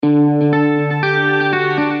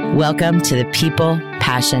Welcome to the People,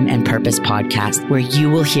 Passion, and Purpose podcast, where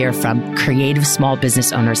you will hear from creative small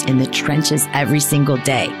business owners in the trenches every single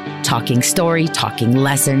day, talking story, talking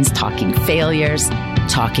lessons, talking failures,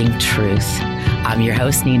 talking truth. I'm your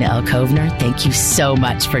host, Nina L. Kovner. Thank you so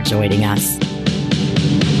much for joining us.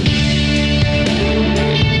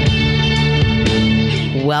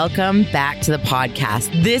 Welcome back to the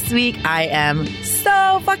podcast. This week, I am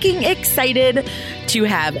so fucking excited to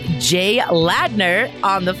have J Ladner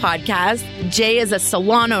on the podcast. Jay is a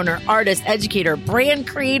salon owner, artist, educator, brand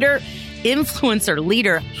creator, influencer,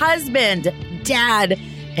 leader, husband, dad,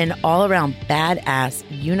 and all around badass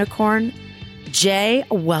unicorn. Jay,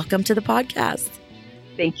 welcome to the podcast.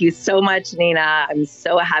 Thank you so much, Nina. I'm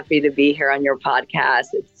so happy to be here on your podcast.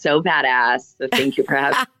 It's so badass. So thank you for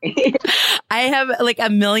having me. I have like a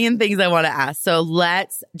million things I want to ask. So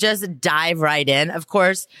let's just dive right in. Of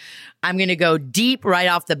course, I'm going to go deep right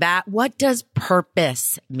off the bat. What does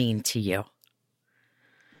purpose mean to you?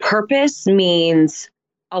 Purpose means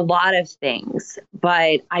a lot of things,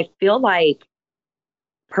 but I feel like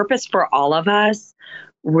purpose for all of us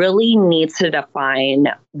really needs to define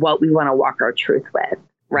what we want to walk our truth with,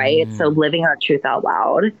 right? So living our truth out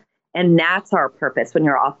loud. And that's our purpose, when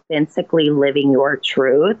you're authentically living your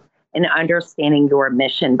truth and understanding your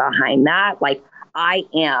mission behind that. Like, I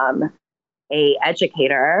am an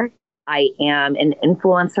educator. I am an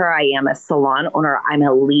influencer. I am a salon owner. I'm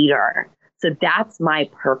a leader. So that's my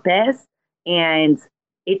purpose. And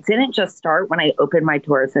it didn't just start when I opened my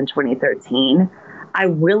doors in 2013. I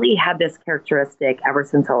really had this characteristic ever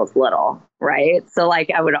since I was little, right? So like,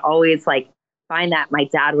 I would always like find that my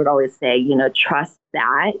dad would always say, you know, trust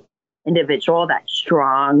that individual, that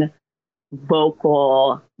strong,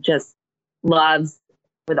 vocal, just loves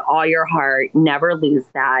with all your heart, never lose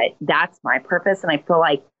that. That's my purpose. And I feel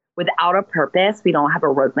like without a purpose, we don't have a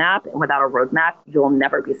roadmap. And without a roadmap, you'll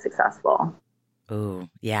never be successful. Oh,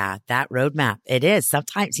 yeah, that roadmap. It is.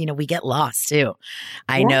 Sometimes, you know, we get lost too.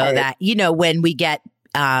 I know that, you know, when we get,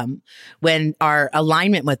 when our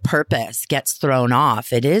alignment with purpose gets thrown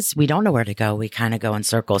off, it is, we don't know where to go. We kind of go in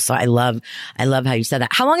circles. So I love how you said that.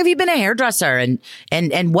 How long have you been a hairdresser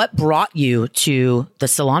and what brought you to the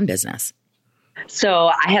salon business? So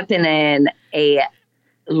I have been in a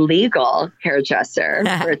legal hairdresser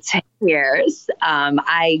for 10 years.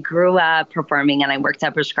 I grew up performing and I worked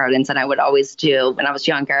at Busch Gardens, and I would always do, when I was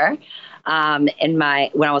younger, when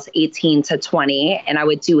I was 18 to 20, and I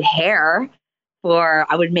would do hair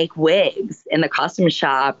I would make wigs in the costume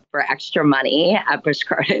shop for extra money at Busch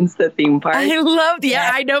Gardens, the theme park. I loved,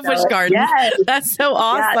 I know Busch Gardens. Yes. That's so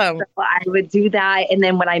awesome. Yeah, so I would do that. And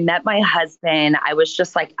then when I met my husband, I was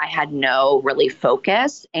just like, I had no really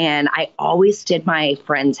focus. And I always did my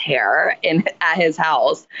friend's hair at his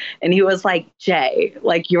house. And he was like, Jay,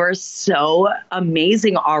 like, you're so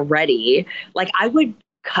amazing already. Like, I would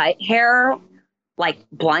cut hair like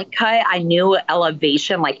blunt cut. I knew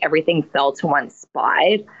elevation, like everything fell to one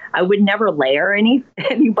spot. I would never layer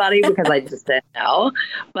anybody because I just didn't know.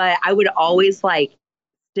 But I would always like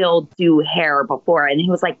still do hair before. And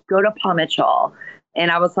he was like, go to Paul Mitchell.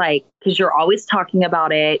 And I was like, because you're always talking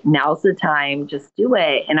about it. Now's the time. Just do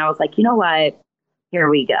it. And I was like, you know what? Here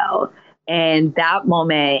we go. And that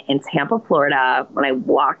moment in Tampa, Florida, when I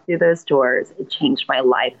walked through those doors, it changed my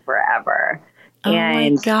life forever.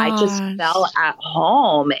 And I just felt at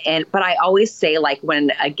home. But I always say, like,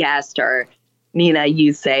 when a guest or Nina,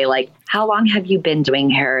 you say, like, how long have you been doing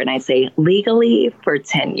hair? And I say, legally for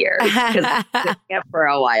 10 years, because I've been doing it for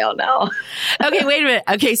a while now. Okay, wait a minute.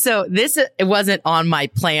 Okay, so it wasn't on my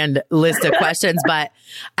planned list of questions, but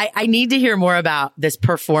I need to hear more about this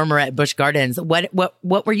performer at Busch Gardens. What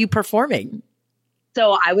were you performing?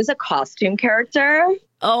 So I was a costume character.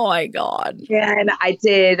 Oh my God. And I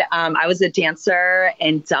did, I was a dancer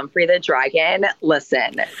in Dumfrey the Dragon.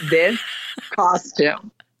 Listen, this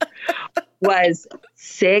costume was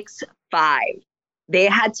 6'5". They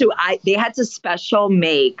had to special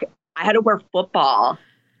make, I had to wear football.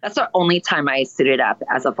 That's the only time I suited up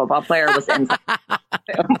as a football player was in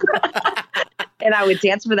And I would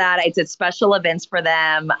dance for that. I did special events for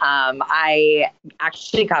them. I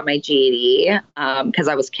actually got my GED because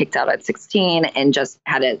I was kicked out at 16 and just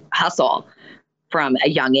had to hustle from a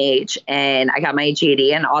young age. And I got my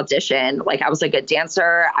GED and auditioned. Like, I was a good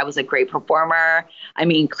dancer. I was a great performer. I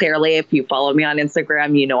mean, clearly, if you follow me on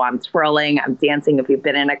Instagram, you know I'm twirling, I'm dancing. If you've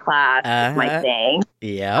been in a class, it's my thing.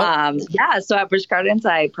 Yeah. So at Busch Gardens,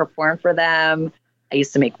 I performed for them. I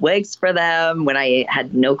used to make wigs for them when I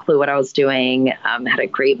had no clue what I was doing. Had a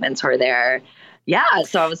great mentor there. Yeah.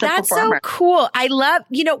 So I was a That's performer. so cool. I love,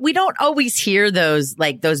 we don't always hear those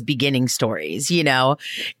beginning stories,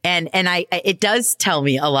 and it does tell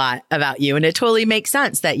me a lot about you. And it totally makes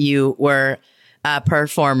sense that you were a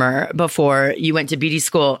performer before you went to beauty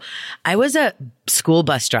school. I was a school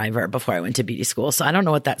bus driver before I went to beauty school. So I don't know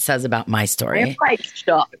what that says about my story. I'm like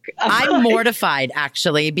shocked. I'm mortified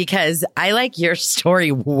actually, because I like your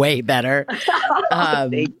story way better.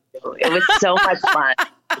 Thank you. It was so much fun.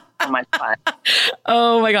 So much fun.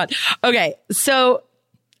 Oh my God. Okay. So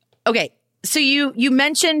you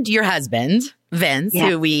mentioned your husband, Vince,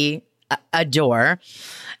 who we adore.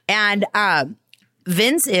 And,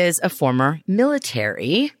 Vince is a former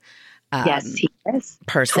military yes, he is.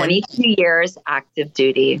 person. 22 years active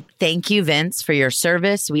duty. Thank you, Vince, for your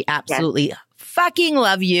service. We absolutely fucking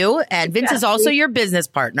love you. And Vince is also your business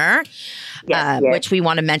partner, which we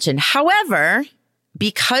want to mention. However,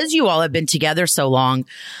 because you all have been together so long,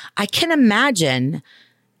 I can imagine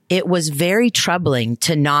it was very troubling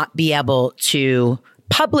to not be able to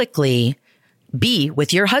publicly be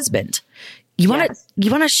with your husband. You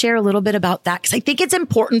want to share a little bit about that? Because I think it's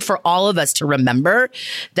important for all of us to remember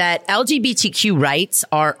that LGBTQ rights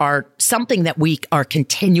are something that we are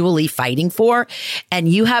continually fighting for. And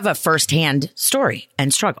you have a firsthand story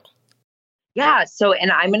and struggle. Yeah. So,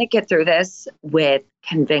 and I'm going to get through this with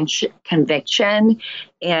conviction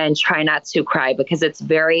and try not to cry, because it's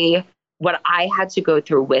what I had to go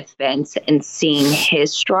through with Vince and seeing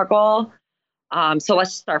his struggle. So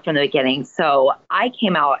let's start from the beginning. So I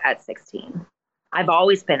came out at 16. I've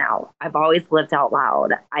always been out. I've always lived out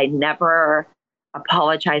loud. I never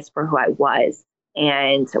apologized for who I was.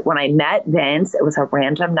 And when I met Vince, it was a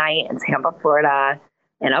random night in Tampa, Florida,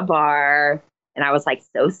 in a bar. And I was like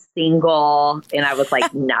so single, and I was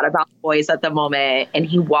like not about boys at the moment. And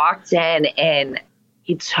he walked in and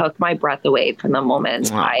he took my breath away from the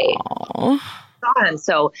moment I saw him.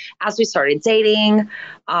 So as we started dating,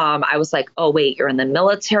 I was like, oh, wait, you're in the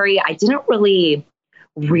military. I didn't really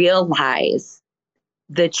realize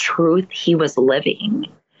the truth he was living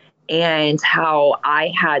and how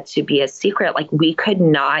I had to be a secret. Like, we could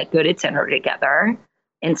not go to dinner together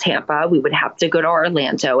in Tampa. We would have to go to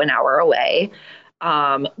Orlando, an hour away.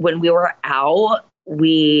 When we were out,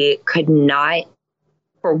 we could not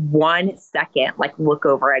for 1 second, look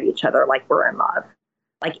over at each other like we're in love.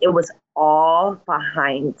 Like, it was all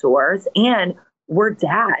behind doors, and we're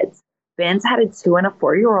dads. Vince had a 2 and a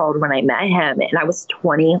 4-year-old when I met him, and I was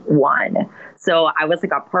 21. So I was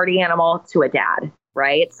like a party animal to a dad,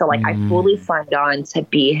 right? So I fully signed on to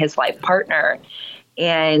be his life partner.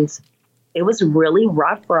 And it was really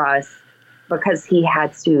rough for us because he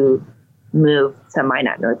had to move to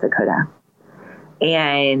Minot, North Dakota.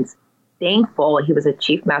 And thankful, he was a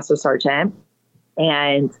chief master sergeant,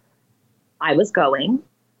 and I was going,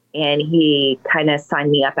 and he kind of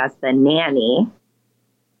signed me up as the nanny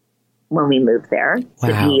when we moved there to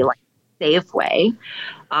be Safeway.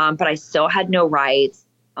 But I still had no rights.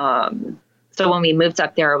 So when we moved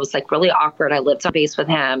up there, it was really awkward. I lived on base with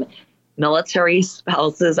him. Military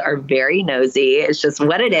spouses are very nosy. It's just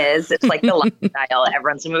what it is. It's like the lifestyle.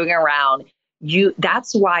 Everyone's moving around.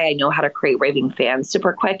 That's why I know how to create raving fans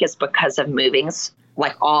super quick, is because of moving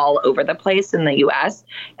all over the place in the US.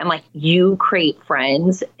 And you create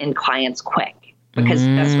friends and clients quick because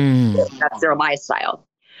that's their lifestyle.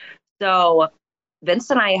 So Vince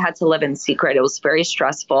and I had to live in secret. It was very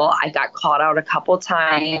stressful. I got caught out a couple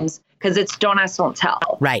times because it's don't ask, don't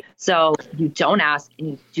tell. Right. So you don't ask and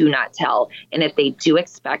you do not tell. And if they do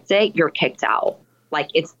expect it, you're kicked out.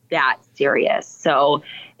 It's that serious. So,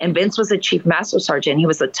 and Vince was a chief master sergeant. He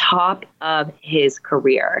was the top of his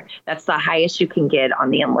career. That's the highest you can get on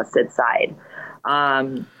the enlisted side.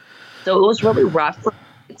 So it was really rough for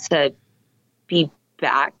me to be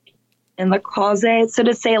back in the closet, so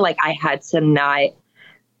to say. I had to not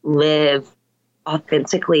live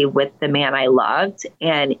authentically with the man I loved,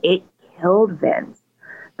 and it killed Vince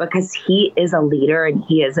because he is a leader and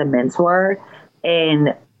he is a mentor,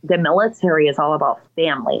 and the military is all about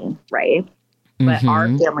family, right? But our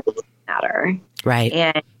family doesn't matter. Right.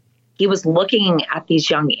 And he was looking at these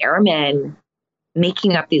young airmen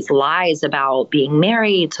making up these lies about being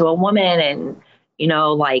married to a woman, and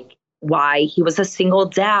why he was a single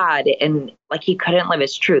dad, and he couldn't live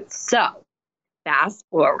his truth. So fast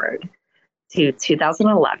forward to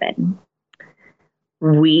 2011,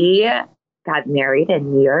 we got married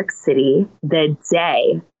in New York City the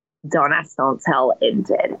day Don't Ask, Don't Tell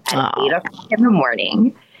ended at 8 o'clock in the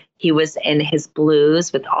morning. He was in his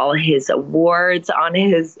blues with all his awards on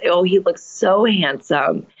he looked so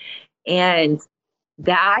handsome. And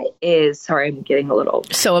that is, sorry, I'm getting a little.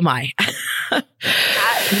 So am I.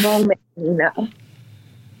 That moment,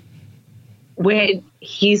 when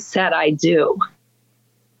he said, I do,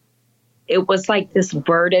 it was like this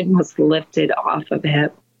burden was lifted off of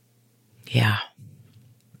him. Yeah.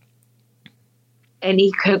 And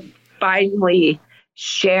he could finally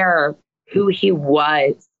share who he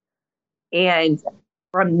was. And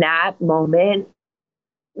from that moment,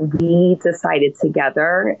 we decided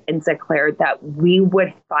together and declared that we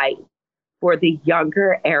would fight for the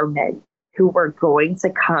younger airmen who were going to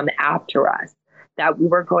come after us, that we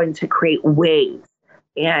were going to create waves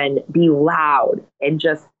and be loud and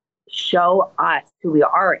just show us who we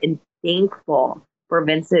are, and thankful for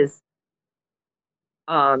Vince's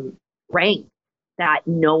rank, that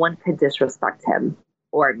no one could disrespect him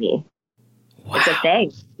or me. Wow. It's a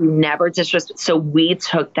thing. We never disrespect. So we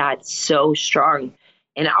took that so strong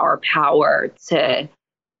in our power to,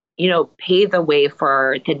 pave the way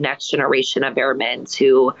for the next generation of airmen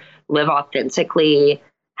to live authentically,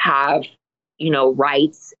 have,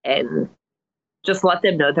 rights, and just let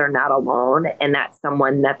them know they're not alone, and that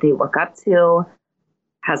someone that they look up to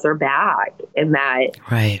has their back, and that,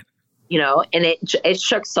 right. And it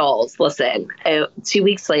shook souls. Listen, 2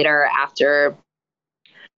 weeks later, after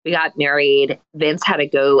we got married, Vince had to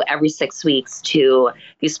go every 6 weeks to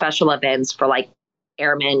these special events for like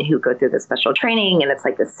airmen who go through the special training, and it's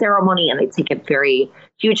like the ceremony, and they take it very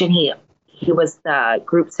huge. And he was the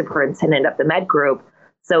group superintendent of the med group,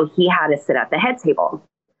 so he had to sit at the head table.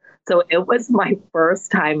 So it was my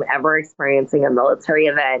first time ever experiencing a military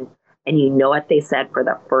event. And you know what they said for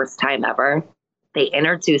the first time ever? They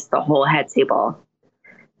introduced the whole head table,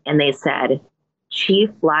 and they said, Chief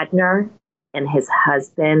Ladner and his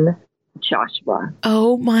husband, Joshua.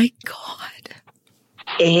 Oh my God.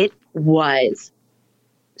 It was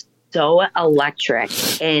so electric.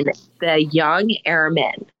 And the young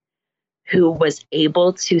airman who was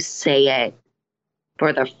able to say it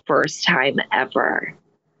for the first time ever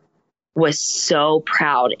was so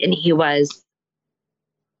proud. And he was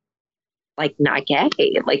like not gay,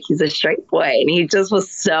 like he's a straight boy, and he just was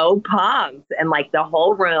so pumped. And like the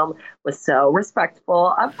whole room was so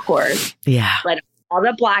respectful, of course. Yeah. But all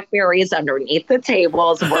the blackberries underneath the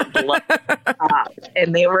tables were blown up,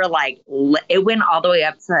 and they were like, it went all the way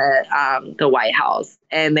up to the White House,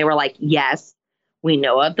 and they were like, yes, we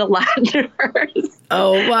know of the Ladners.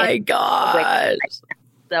 Oh my gosh.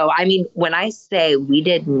 So, I mean, when I say we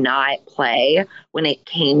did not play when it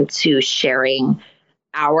came to sharing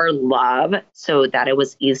our love so that it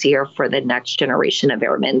was easier for the next generation of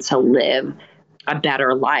airmen to live a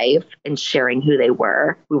better life and sharing who they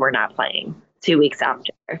were, we were not playing 2 weeks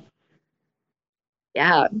after.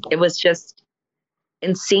 Yeah, it was just,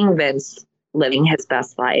 and seeing Vince living his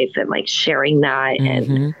best life and like sharing that.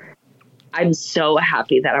 Mm-hmm. And I'm so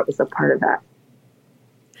happy that I was a part of that.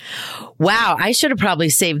 Wow. I should have probably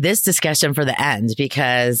saved this discussion for the end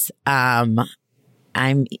because I'm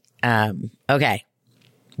okay.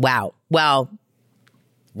 Wow. Well,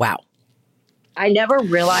 wow. I never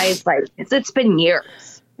realized, like, it's been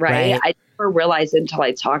years, right? I never realized until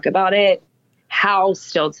I talk about it how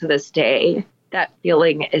still to this day that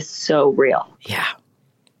feeling is so real. Yeah.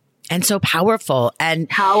 And so powerful and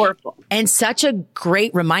such a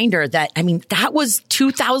great reminder that, I mean, that was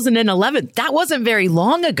 2011. That wasn't very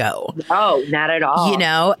long ago. No, not at all.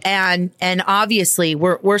 And obviously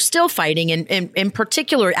we're still fighting and in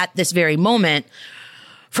particular at this very moment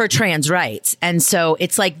for trans rights. And so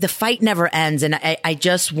it's like the fight never ends. And I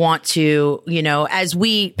just want to, as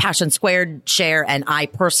we Passion Squared share, and I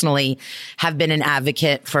personally have been an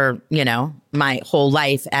advocate for, my whole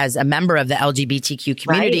life as a member of the LGBTQ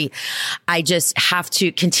community, right. I just have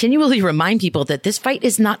to continually remind people that this fight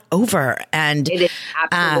is not over. And it is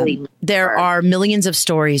absolutely there are millions of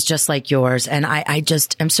stories just like yours. And I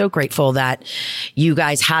just am so grateful that you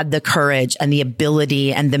guys had the courage and the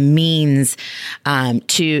ability and the means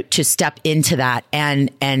to step into that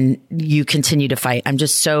and you continue to fight. I'm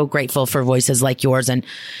just so grateful for voices like yours and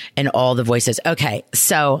all the voices. Okay.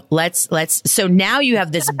 So so now you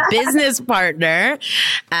have this business partner.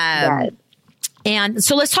 Yes. And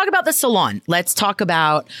so let's talk about the salon. Let's talk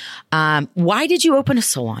about, why did you open a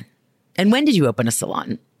salon and when did you open a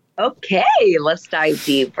salon? Okay. Let's dive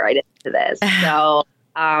deep right into this. So,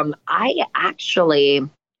 I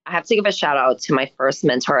have to give a shout out to my first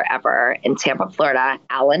mentor ever in Tampa, Florida,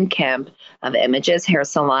 Alan Kemp of Images Hair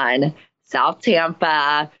Salon, South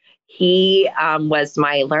Tampa. He was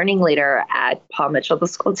my learning leader at Paul Mitchell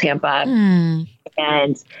School Tampa.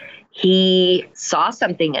 And he saw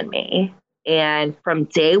something in me. And from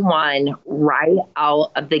day one, right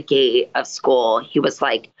out of the gate of school, he was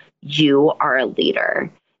like, you are a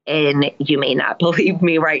leader. And you may not believe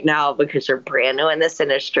me right now because you're brand new in this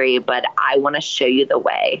industry, but I want to show you the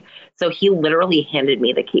way. So he literally handed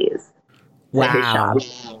me the keys to his shop.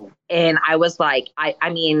 And I was like, I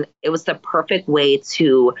mean, it was the perfect way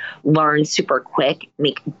to learn super quick,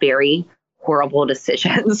 make very horrible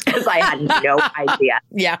decisions because I had no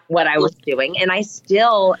idea what I was doing. And I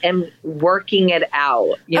still am working it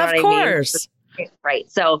out. You know what I mean? Of course. Right.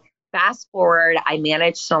 So fast forward, I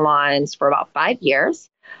managed salons for about 5 years.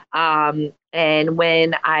 And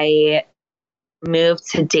when I moved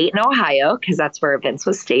to Dayton, Ohio, because that's where Vince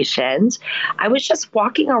was stationed, I was just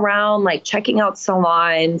walking around, like checking out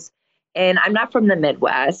salons. And I'm not from the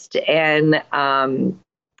Midwest. And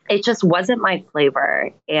it just wasn't my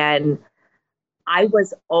flavor. And I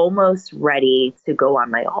was almost ready to go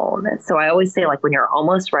on my own. So I always say, like, when you're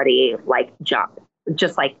almost ready, like, jump.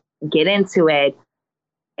 Just like get into it.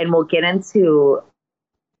 And we'll get into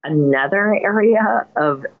another area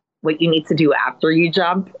of what you need to do after you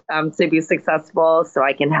jump to be successful. So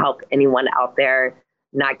I can help anyone out there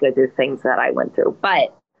not go through things that I went through.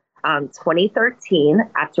 But 2013,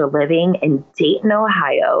 after living in Dayton,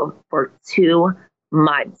 Ohio for 2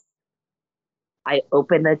 months, I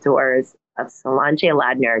opened the doors of Salon J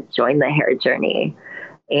Ladner, joined the hair journey,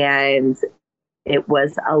 and it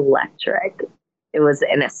was electric. It was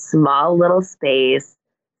in a small little space,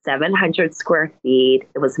 700 square feet.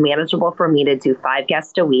 It was manageable for me to do 5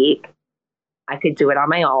 guests a week. I could do it on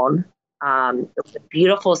my own. It was a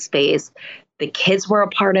beautiful space. The kids were a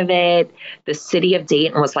part of it. The city of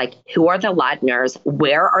Dayton was like, who are the Ladners?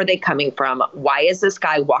 Where are they coming from? Why is this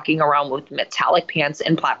guy walking around with metallic pants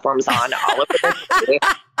and platforms on all over the city?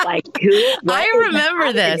 Like, who? I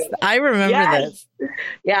remember this. I remember this.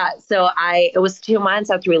 Yeah. So it was 2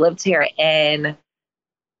 months after we lived here, and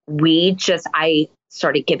I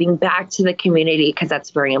started giving back to the community because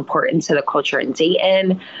that's very important to the culture in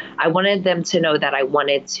Dayton. I wanted them to know that I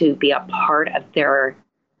wanted to be a part of their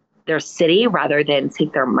city rather than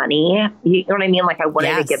take their money. You know what I mean? Like, I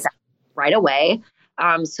wanted to give that right away.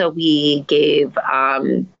 So we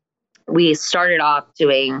started off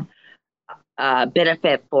doing a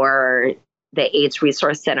benefit for the AIDS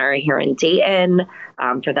Resource Center here in Dayton,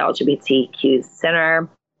 for the LGBTQ Center.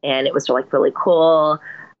 And it was really cool.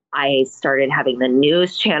 I started having the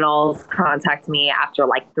news channels contact me after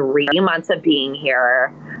like 3 months of being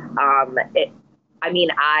here.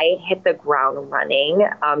 I hit the ground running.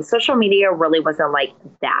 Social media really wasn't like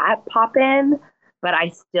that poppin', but I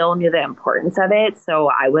still knew the importance of it. So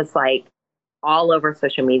I was like all over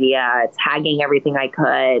social media, tagging everything I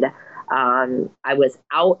could. I was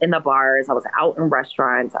out in the bars. I was out in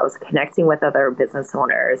restaurants. I was connecting with other business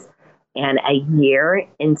owners. And a year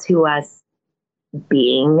into us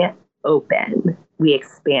being open, we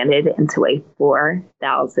expanded into a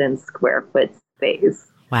 4,000 square foot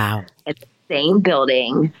space. Wow. In the same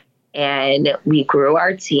building. And we grew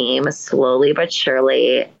our team slowly but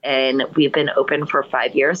surely. And we've been open for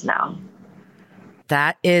 5 years now.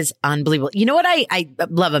 That is unbelievable. You know what? I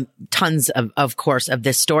love tons of course, of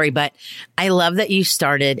this story, but I love that you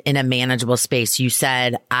started in a manageable space. You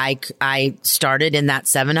said, I started in that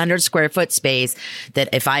 700 square foot space that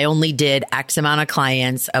if I only did X amount of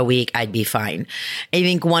clients a week, I'd be fine. I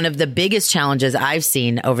think one of the biggest challenges I've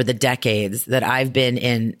seen over the decades that I've been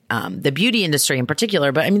in the beauty industry in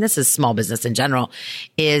particular, but I mean, this is small business in general,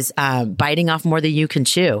 is biting off more than you can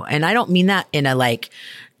chew. And I don't mean that in a like,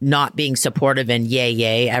 not being supportive and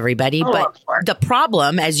yay, everybody. But the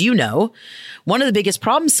problem, as you know, one of the biggest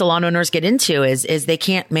problems salon owners get into is they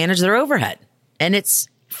can't manage their overhead. And it's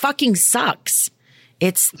fucking sucks.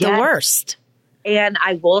 It's the worst. And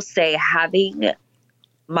I will say, having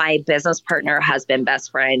my business partner, husband, best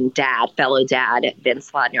friend, fellow dad, Vince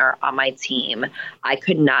Ladner on my team, I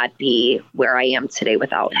could not be where I am today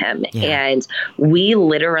without him. Yeah. And we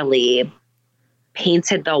literally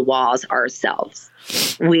painted the walls ourselves.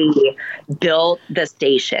 We built the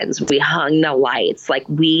stations. We hung the lights. Like,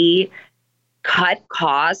 we cut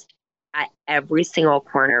costs at every single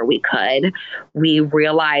corner we could. We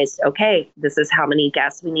realized, okay, this is how many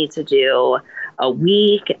guests we need to do a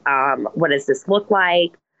week. What does this look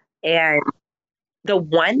like? And the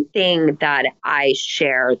one thing that I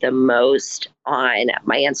share the most on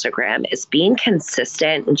my Instagram is being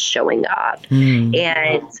consistent and showing up.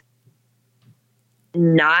 And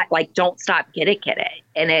not like, don't stop, get it.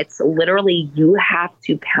 And it's literally, you have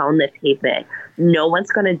to pound the pavement. No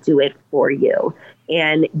one's going to do it for you.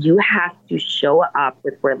 And you have to show up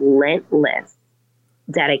with relentless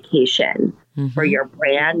dedication for your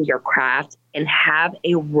brand, your craft, and have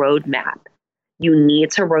a roadmap. You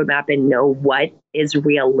need to roadmap and know what is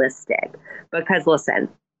realistic. Because listen,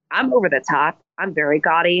 I'm over the top. I'm very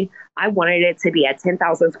gaudy. I wanted it to be a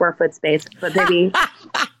 10,000 square foot space, but baby,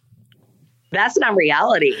 that's not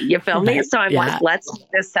reality. You feel me? Right. So I'm like, let's make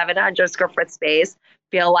this 700 square foot space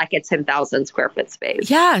feel like a 10,000 square foot space.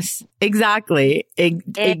 Yes, exactly.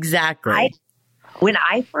 Exactly. When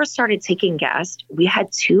I first started taking guests, we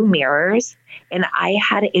had 2 mirrors and I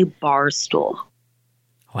had a bar stool.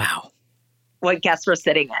 Wow. What guests were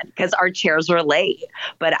sitting in because our chairs were late.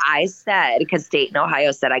 But I said, because Dayton,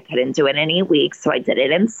 Ohio said I couldn't do it in any weeks. So I did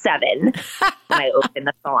it in 7 when I opened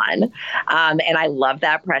the salon. And I love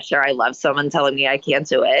that pressure. I love someone telling me I can't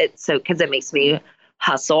do it. So because it makes me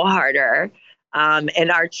hustle harder.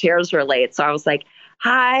 And our chairs were late. So I was like,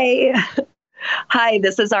 hi,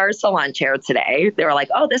 this is our salon chair today. They were like,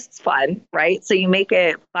 oh, this is fun, right? So you make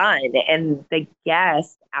it fun. And the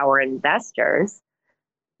guests, our investors,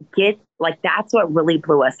 get like, that's what really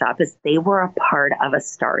blew us up is they were a part of a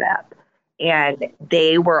startup and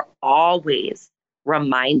they were always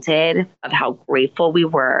reminded of how grateful we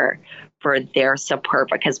were for their support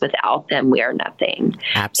because without them, we are nothing.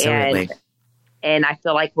 Absolutely. And I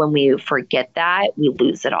feel like when we forget that, we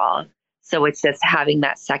lose it all. So it's just having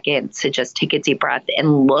that second to just take a deep breath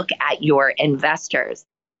and look at your investors.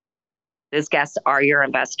 Those guests are your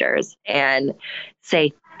investors and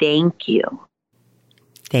say, thank you.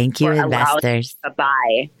 Thank you, investors. To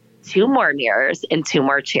buy 2 more mirrors and 2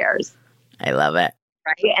 more chairs. I love it.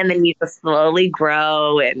 Right. And then you just slowly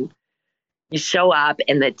grow and you show up.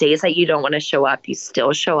 And the days that you don't want to show up, you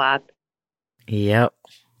still show up. Yep.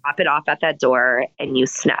 Drop it off at that door and you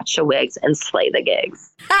snatch the wigs and slay the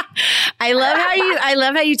gigs. I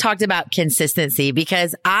love how you talked about consistency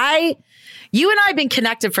because you and I have been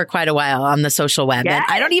connected for quite a while on the social web. Yes.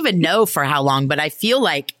 And I don't even know for how long, but I feel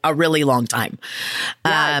like a really long time.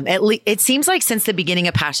 Yes. It seems like since the beginning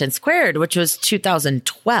of Passion Squared, which was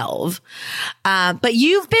 2012. But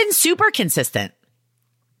you've been super consistent.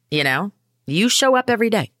 You know, you show up every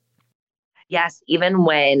day. Yes. Even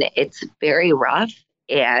when it's very rough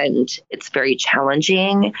and it's very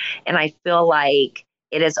challenging. And I feel like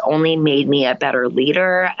it has only made me a better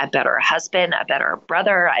leader, a better husband, a better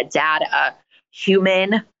brother, a dad, a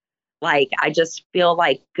human. Like, I just feel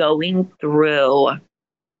like going through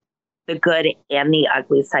the good and the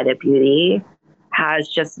ugly side of beauty has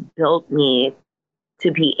just built me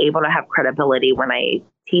to be able to have credibility when I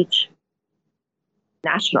teach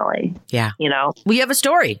nationally. Yeah. You know, we have a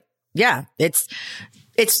story. Yeah. It's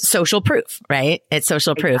social proof, right? It's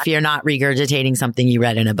social proof. Exactly. You're not regurgitating something you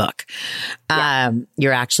read in a book. Yeah.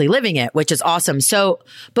 You're actually living it, which is awesome. So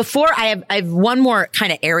before I have one more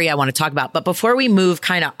kind of area I want to talk about, but before we move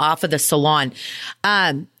kind of off of the salon,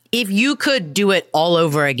 if you could do it all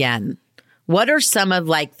over again, what are some of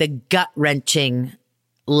like the gut wrenching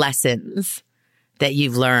lessons that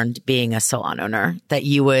you've learned being a salon owner that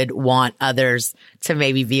you would want others to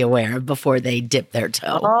maybe be aware of before they dip their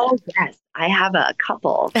toe? Oh, yes. I have a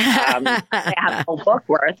couple. I have a book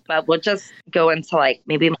worth, but we'll just go into like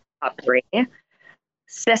maybe my top 3.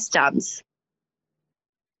 Systems.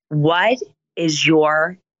 What is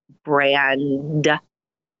your brand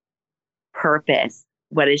purpose?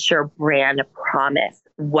 What is your brand promise?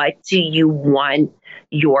 What do you want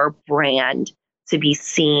your brand to be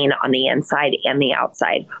seen on the inside and the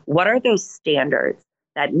outside? What are those standards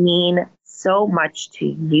that mean so much to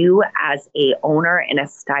you as a owner and a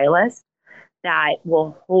stylist that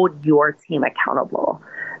will hold your team accountable?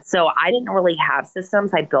 So I didn't really have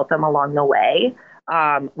systems. I built them along the way.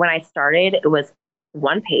 When I started, it was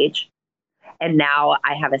 1 page. And now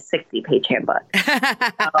I have a 60-page handbook.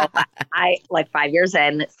 So I like 5 years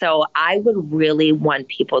in. So I would really want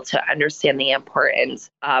people to understand the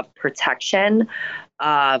importance of protection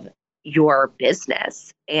of your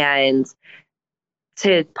business and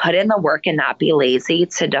to put in the work and not be lazy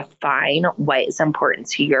to define what is important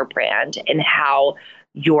to your brand and how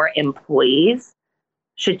your employees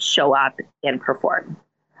should show up and perform.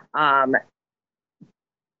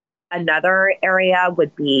 Another area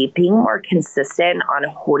would be being more consistent on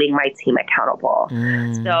holding my team accountable.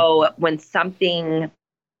 So when something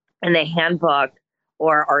in the handbook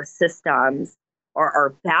or our systems or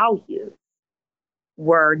our values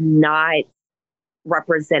were not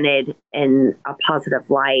represented in a positive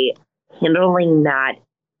light, handling that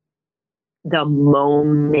the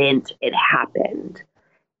moment it happened.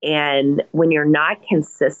 And when you're not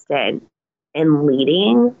consistent in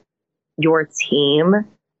leading your team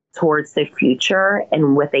towards the future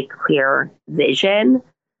and with a clear vision,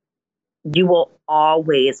 you will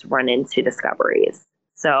always run into discoveries.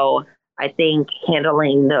 So I think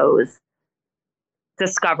handling those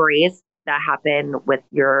discoveries that happen with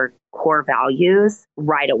your core values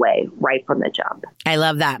right away, right from the jump. I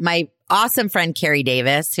love that. My awesome friend, Carrie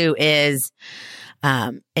Davis, who is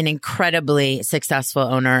an incredibly successful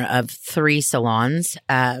owner of 3 salons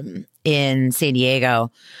in San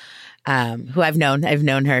Diego, who I've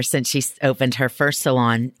known her since she opened her first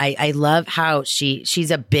salon. I love how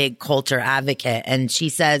she's a big culture advocate, and she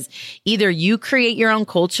says either you create your own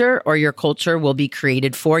culture or your culture will be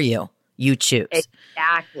created for you. You choose.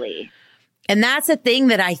 Exactly. And that's a thing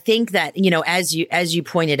that I think that, as you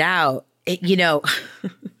pointed out,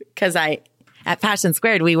 because at Passion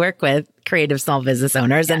Squared, we work with creative small business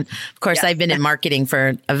owners. Yes. And of course, yes. I've been in marketing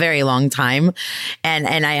for a very long time,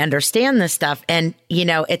 and I understand this stuff. And,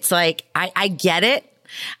 it's like, I get it.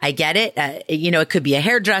 I get it. It could be a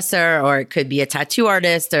hairdresser, or it could be a tattoo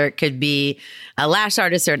artist, or it could be a lash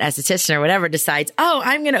artist or an esthetician or whatever decides, oh,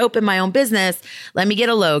 I'm going to open my own business. Let me get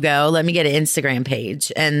a logo. Let me get an Instagram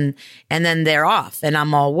page. And then they're off. And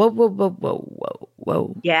I'm all,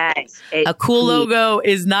 whoa. Yes. A cool logo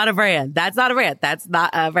is not a brand. That's not a brand. That's not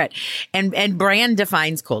a brand. And brand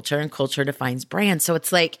defines culture, and culture defines brand. So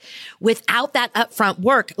it's like, without that upfront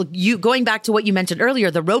work, you going back to what you mentioned earlier,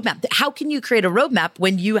 the roadmap, how can you create a roadmap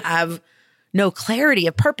when you have no clarity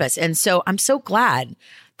of purpose? And so I'm so glad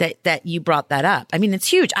that you brought that up. I mean, it's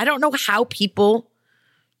huge. I don't know how people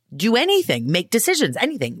do anything, make decisions,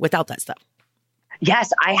 anything without that stuff.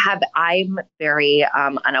 Yes, I'm very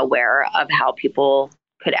unaware of how people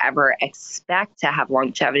could ever expect to have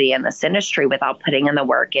longevity in this industry without putting in the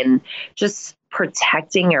work and just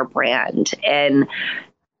protecting your brand. And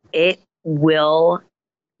it will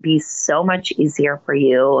be so much easier for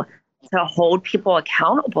you to hold people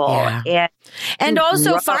accountable and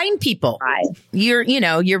also find people.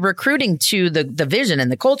 You're recruiting to the vision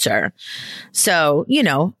and the culture. So,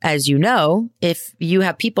 as if you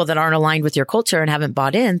have people that aren't aligned with your culture and haven't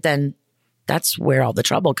bought in, then that's where all the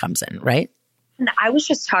trouble comes in, right? I was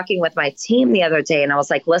just talking with my team the other day, and I was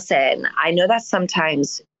like, listen, I know that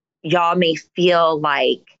sometimes y'all may feel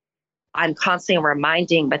like I'm constantly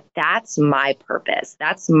reminding, but that's my purpose.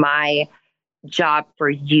 That's my job for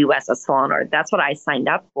you as a salon owner. That's what I signed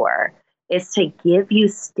up for, is to give you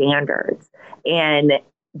standards and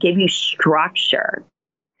give you structure.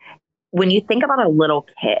 When you think about a little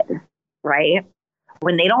kid, right?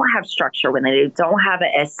 When they don't have structure, when they don't have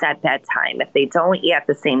a set bedtime, if they don't eat at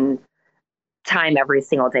the same time every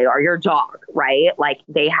single day, or your dog, right? Like,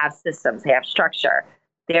 they have systems, they have structure.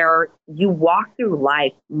 You walk through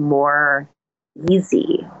life more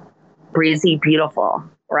easy, breezy, beautiful,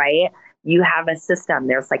 right? You have a system.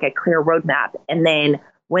 There's like a clear roadmap. And then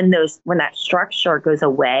when that structure goes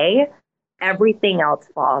away, everything else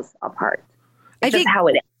falls apart. It's just how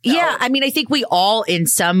it is. Yeah. I mean, I think we all in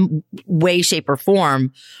some way, shape, or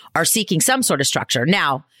form are seeking some sort of structure.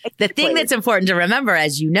 Now, the thing that's important to remember,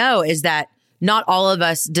 as you know, is that not all of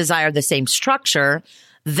us desire the same structure.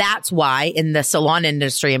 That's why in the salon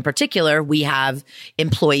industry in particular, we have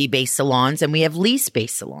employee-based salons and we have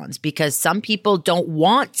lease-based salons, because some people don't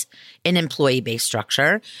want an employee-based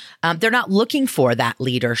structure. They're not looking for that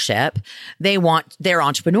leadership. They're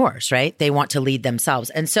entrepreneurs, right? They want to lead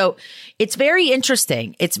themselves. And so it's very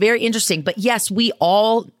interesting. But yes, we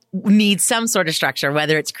all need some sort of structure,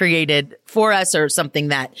 whether it's created for us or something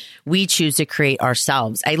that we choose to create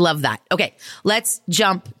ourselves. I love that. Okay, let's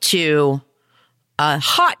jump to a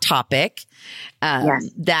hot topic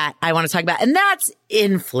that I want to talk about, and that's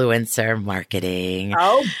influencer marketing.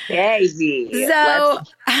 Oh, baby. So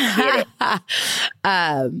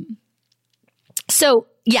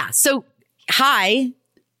hi.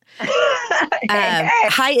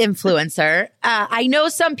 Hi, influencer. I know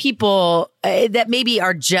some people that maybe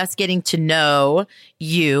are just getting to know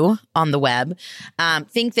you on the web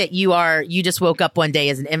think that you just woke up one day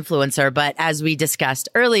as an influencer. But as we discussed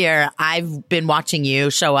earlier, I've been watching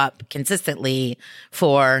you show up consistently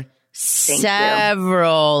for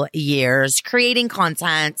several years, creating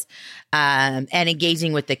content and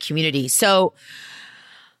engaging with the community. So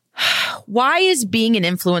why is being an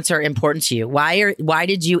influencer important to you? Why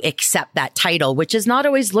did you accept that title, which is not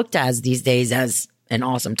always looked at these days as an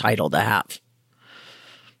awesome title to have?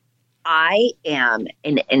 I am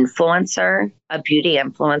an influencer, a beauty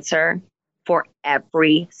influencer for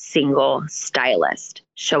every single stylist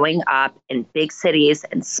showing up in big cities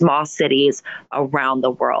and small cities around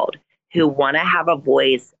the world who want to have a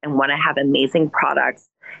voice and want to have amazing products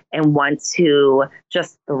and want to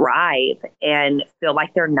just thrive and feel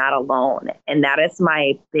like they're not alone. And that is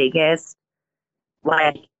my biggest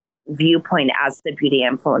viewpoint as the beauty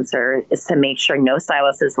influencer, is to make sure no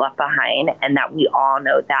stylist is left behind, and that we all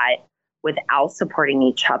know that without supporting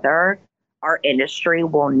each other, our industry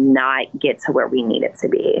will not get to where we need it to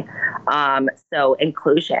be. So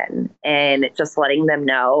inclusion and just letting them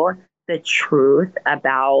know the truth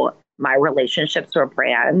about my relationships with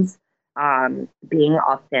brands, being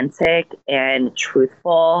authentic and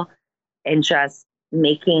truthful, and just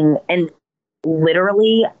making, and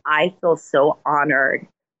literally, I feel so honored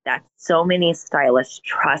that so many stylists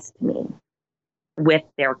trust me with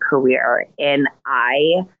their career. And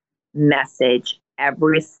I message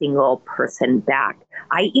every single person back.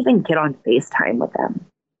 I even get on FaceTime with them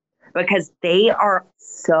because they are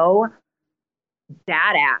so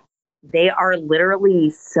badass. They are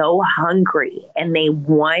literally so hungry and they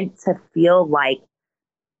want to feel like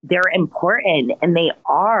they're important, and they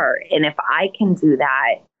are. And if I can do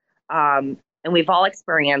that, and we've all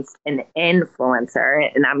experienced an influencer,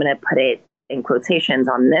 and I'm going to put it in quotations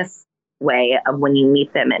on this way of when you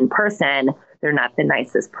meet them in person, they're not the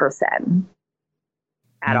nicest person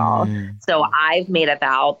at all. So I've made a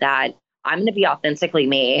vow that I'm going to be authentically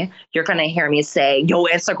me. You're going to hear me say, yo,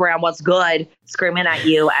 Instagram, what's good? Screaming at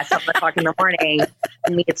you at 7 o'clock in the morning,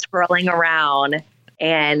 and me scrolling around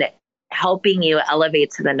and helping you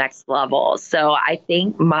elevate to the next level. So I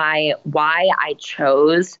think why I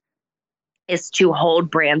chose is to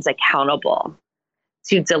hold brands accountable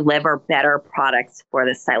to deliver better products for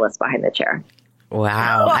the stylist behind the chair.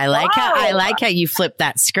 Wow. I like how you flipped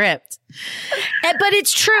that script. But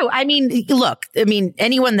it's true. I mean, look,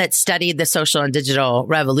 anyone that studied the social and digital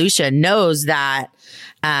revolution knows that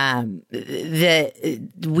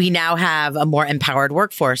we now have a more empowered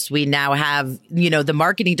workforce. We now have, the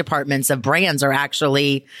marketing departments of brands are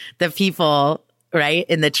actually the people, right,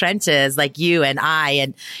 in the trenches, like you and I.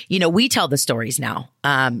 And, we tell the stories now,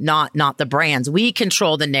 not the brands. We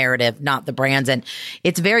control the narrative, not the brands. And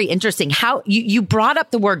it's very interesting how you brought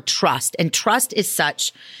up the word trust, and trust is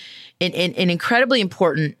such an incredibly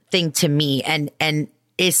important thing to me, and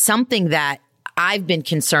is something that I've been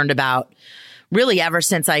concerned about really ever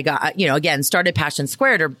since I got, again, started Passion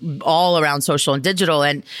Squared, or all around social and digital.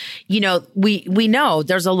 And, we know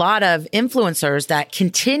there's a lot of influencers that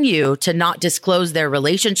continue to not disclose their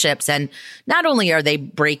relationships. And not only are they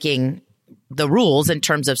breaking the rules in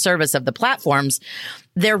terms of service of the platforms,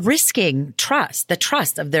 they're risking the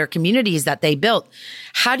trust of their communities that they built.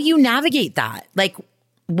 How do you navigate that? Like,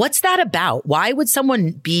 what's that about? Why would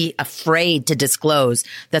someone be afraid to disclose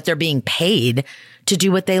that they're being paid to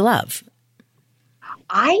do what they love?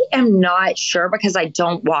 I am not sure because I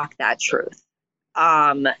don't walk that truth.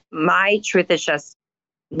 My truth is just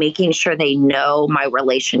making sure they know my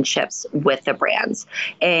relationships with the brands.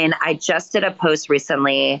 And I just did a post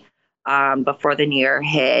recently before the new year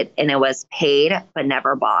hit, and it was paid but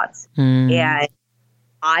never bought. And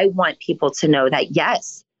I want people to know that,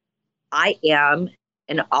 yes, I am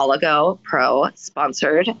an Oligo Pro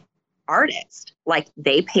sponsored artist. Like,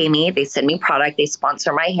 they pay me, they send me product, they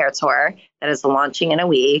sponsor my hair tour that is launching in a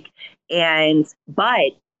week.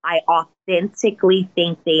 But I authentically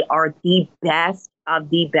think they are the best of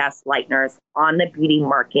the best lighteners on the beauty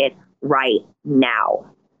market right now.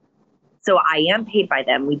 So I am paid by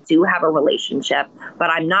them. We do have a relationship, but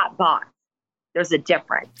I'm not bought. There's a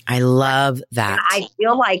difference. I love that. And I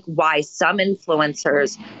feel like why some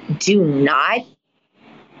influencers do not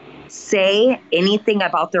say anything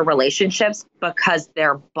about their relationships, because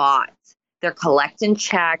they're bought. They're collecting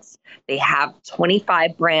checks. They have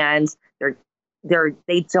 25 brands.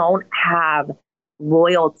 They don't have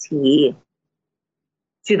loyalty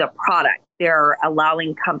to the product. They're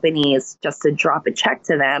allowing companies just to drop a check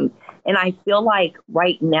to them. And I feel like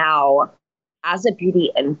right now, as a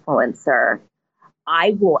beauty influencer,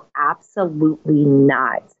 I will absolutely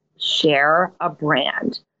not share a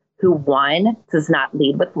brand who, one, does not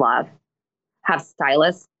lead with love, have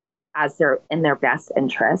stylists as in their best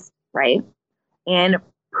interest, right? And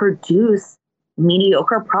produce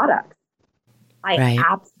mediocre products. I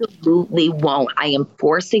absolutely won't. I am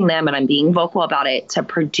forcing them, and I'm being vocal about it, to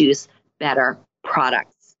produce better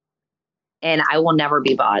products. And I will never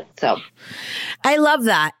be bought. So I love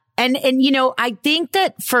that. And I think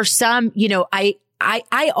that for some,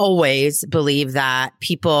 I always believe that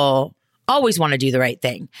people always want to do the right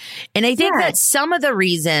thing. And I think that some of the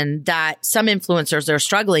reason that some influencers are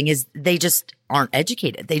struggling is they just aren't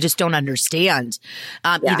educated. They just don't understand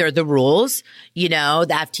either the rules, the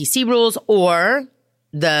FTC rules, or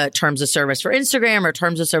the terms of service for Instagram or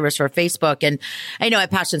terms of service for Facebook. And I know at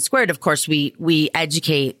Passion Squared, of course, we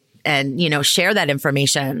educate and, share that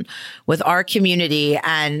information with our community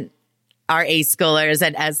and our A schoolers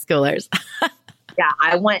and S schoolers. Yeah,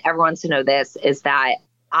 I want everyone to know this, is that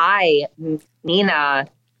Nina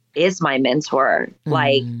is my mentor.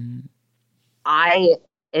 Like, I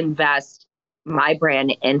invest my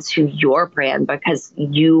brand into your brand because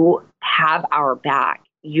you have our back.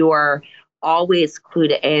 You're always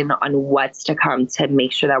clued in on what's to come to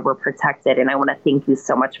make sure that we're protected. And I want to thank you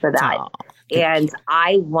so much for that. And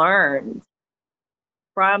I learned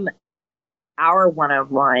from our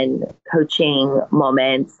one-on-one coaching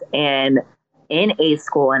moments and in A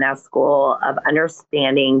school and F school of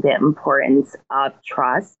understanding the importance of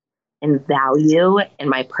trust and value and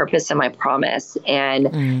my purpose and my promise.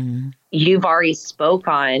 And you've already spoke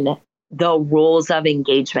on the rules of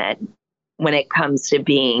engagement when it comes to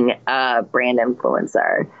being a brand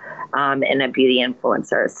influencer and a beauty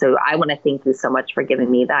influencer. So I want to thank you so much for giving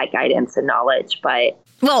me that guidance and knowledge. But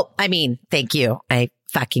well, I mean, thank you. I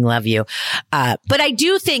fucking love you. But I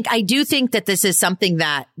do think that this is something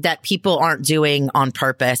that people aren't doing on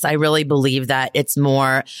purpose. I really believe that it's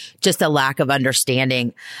more just a lack of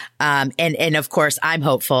understanding. And of course, I'm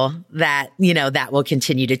hopeful that, that will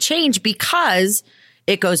continue to change because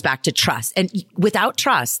it goes back to trust. And without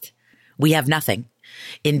trust, we have nothing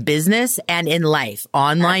in business and in life,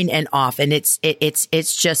 online and off. And it's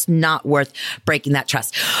just not worth breaking that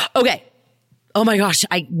trust. Okay. Oh my gosh,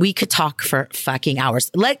 we could talk for fucking hours.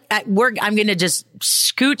 I'm going to just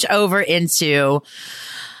scooch over into,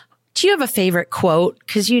 do you have a favorite quote?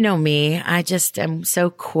 Because you know me, I just am so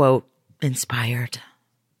quote inspired.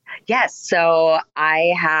 Yes. So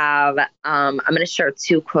I have, I'm going to share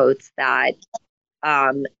 2 quotes that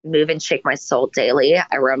move and shake my soul daily.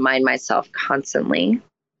 I remind myself constantly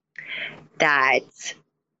that,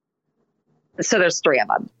 so there's 3 of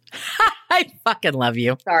them. I fucking love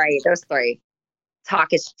you. Sorry, there's 3.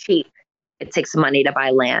 Talk is cheap. It takes money to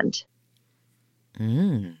buy land.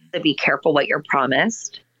 So be careful what you're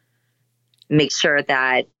promised. Make sure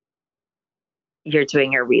that you're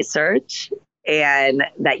doing your research and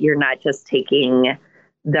that you're not just taking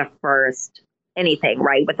the first anything,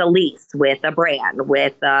 right? With a lease, with a brand,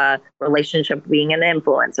 with a relationship, being an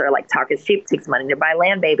influencer. Like talk is cheap, takes money to buy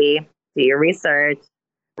land, baby. Do your research,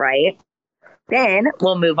 right? Then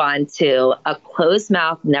we'll move on to a closed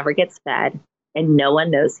mouth never gets fed. And no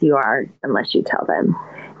one knows who you are unless you tell them.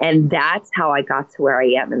 And that's how I got to where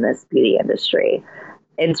I am in this beauty industry.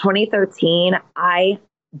 In 2013, I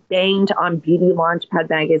banged on Beauty Launchpad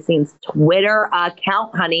Magazine's Twitter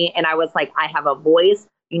account, honey. And I was like, I have a voice.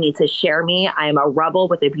 You need to share me. I am a rebel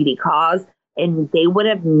with a beauty cause. And they would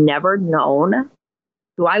have never known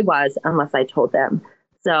who I was unless I told them.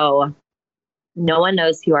 So no one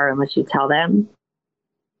knows who you are unless you tell them.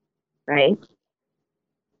 Right?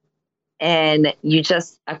 And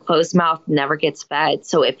a closed mouth never gets fed.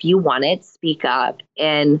 So if you want it, speak up.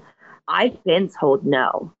 And I've been told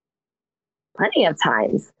no plenty of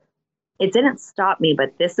times. It didn't stop me,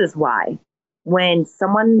 but this is why. When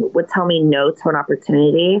someone would tell me no to an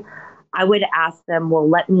opportunity, I would ask them, well,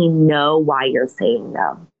 let me know why you're saying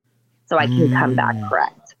no so I can come back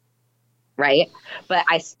correct. Right? But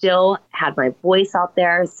I still had my voice out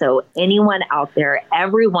there. So anyone out there,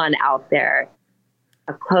 everyone out there,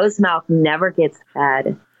 a closed mouth never gets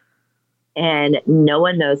fed, and no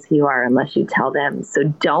one knows who you are unless you tell them. So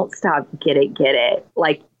don't stop. Get it.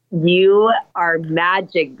 Like, you are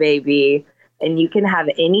magic, baby, and you can have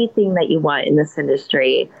anything that you want in this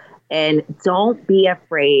industry. And don't be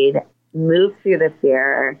afraid. Move through the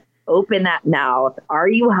fear. Open that mouth. Are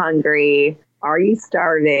you hungry? Are you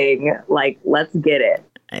starving? Like, let's get it.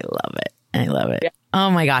 I love it. Yeah. Oh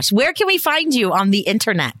my gosh. Where can we find you on the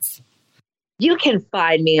internet? You can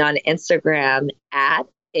find me on Instagram at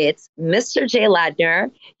it's Mr. J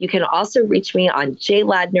Ladner. You can also reach me on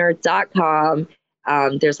jladner.com.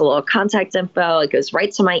 There's a little contact info. It goes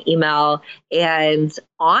right to my email. And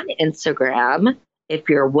on Instagram, if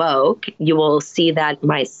you're woke, you will see that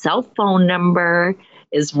my cell phone number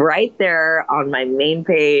is right there on my main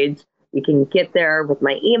page. You can get there with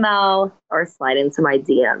my email or slide into my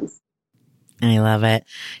DMs. I love it.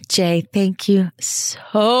 Jay, thank you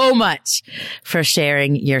so much for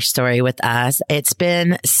sharing your story with us. It's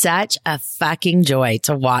been such a fucking joy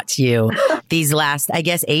to watch you these last, I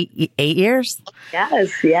guess, eight years.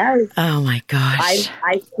 Yes. Oh my gosh.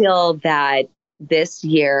 I feel that this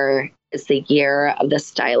year is the year of the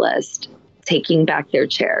stylist taking back their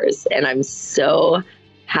chairs. And I'm so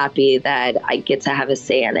happy that I get to have a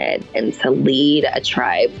say in it and to lead a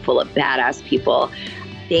tribe full of badass people.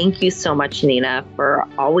 Thank you so much, Nina, for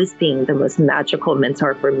always being the most magical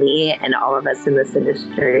mentor for me and all of us in this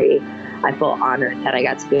industry. I feel honored that I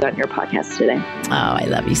got to be on your podcast today. Oh, I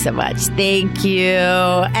love you so much. Thank you.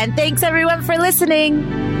 And thanks everyone for listening.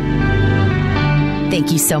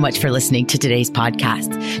 Thank you so much for listening to today's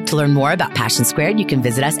podcast. To learn more about Passion Squared, you can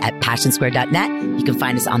visit us at passionsquared.net. You can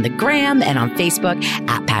find us on the gram and on Facebook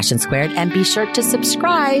at Passion Squared, and be sure to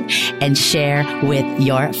subscribe and share with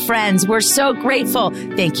your friends. We're so grateful.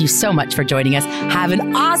 Thank you so much for joining us. Have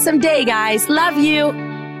an awesome day, guys. Love you.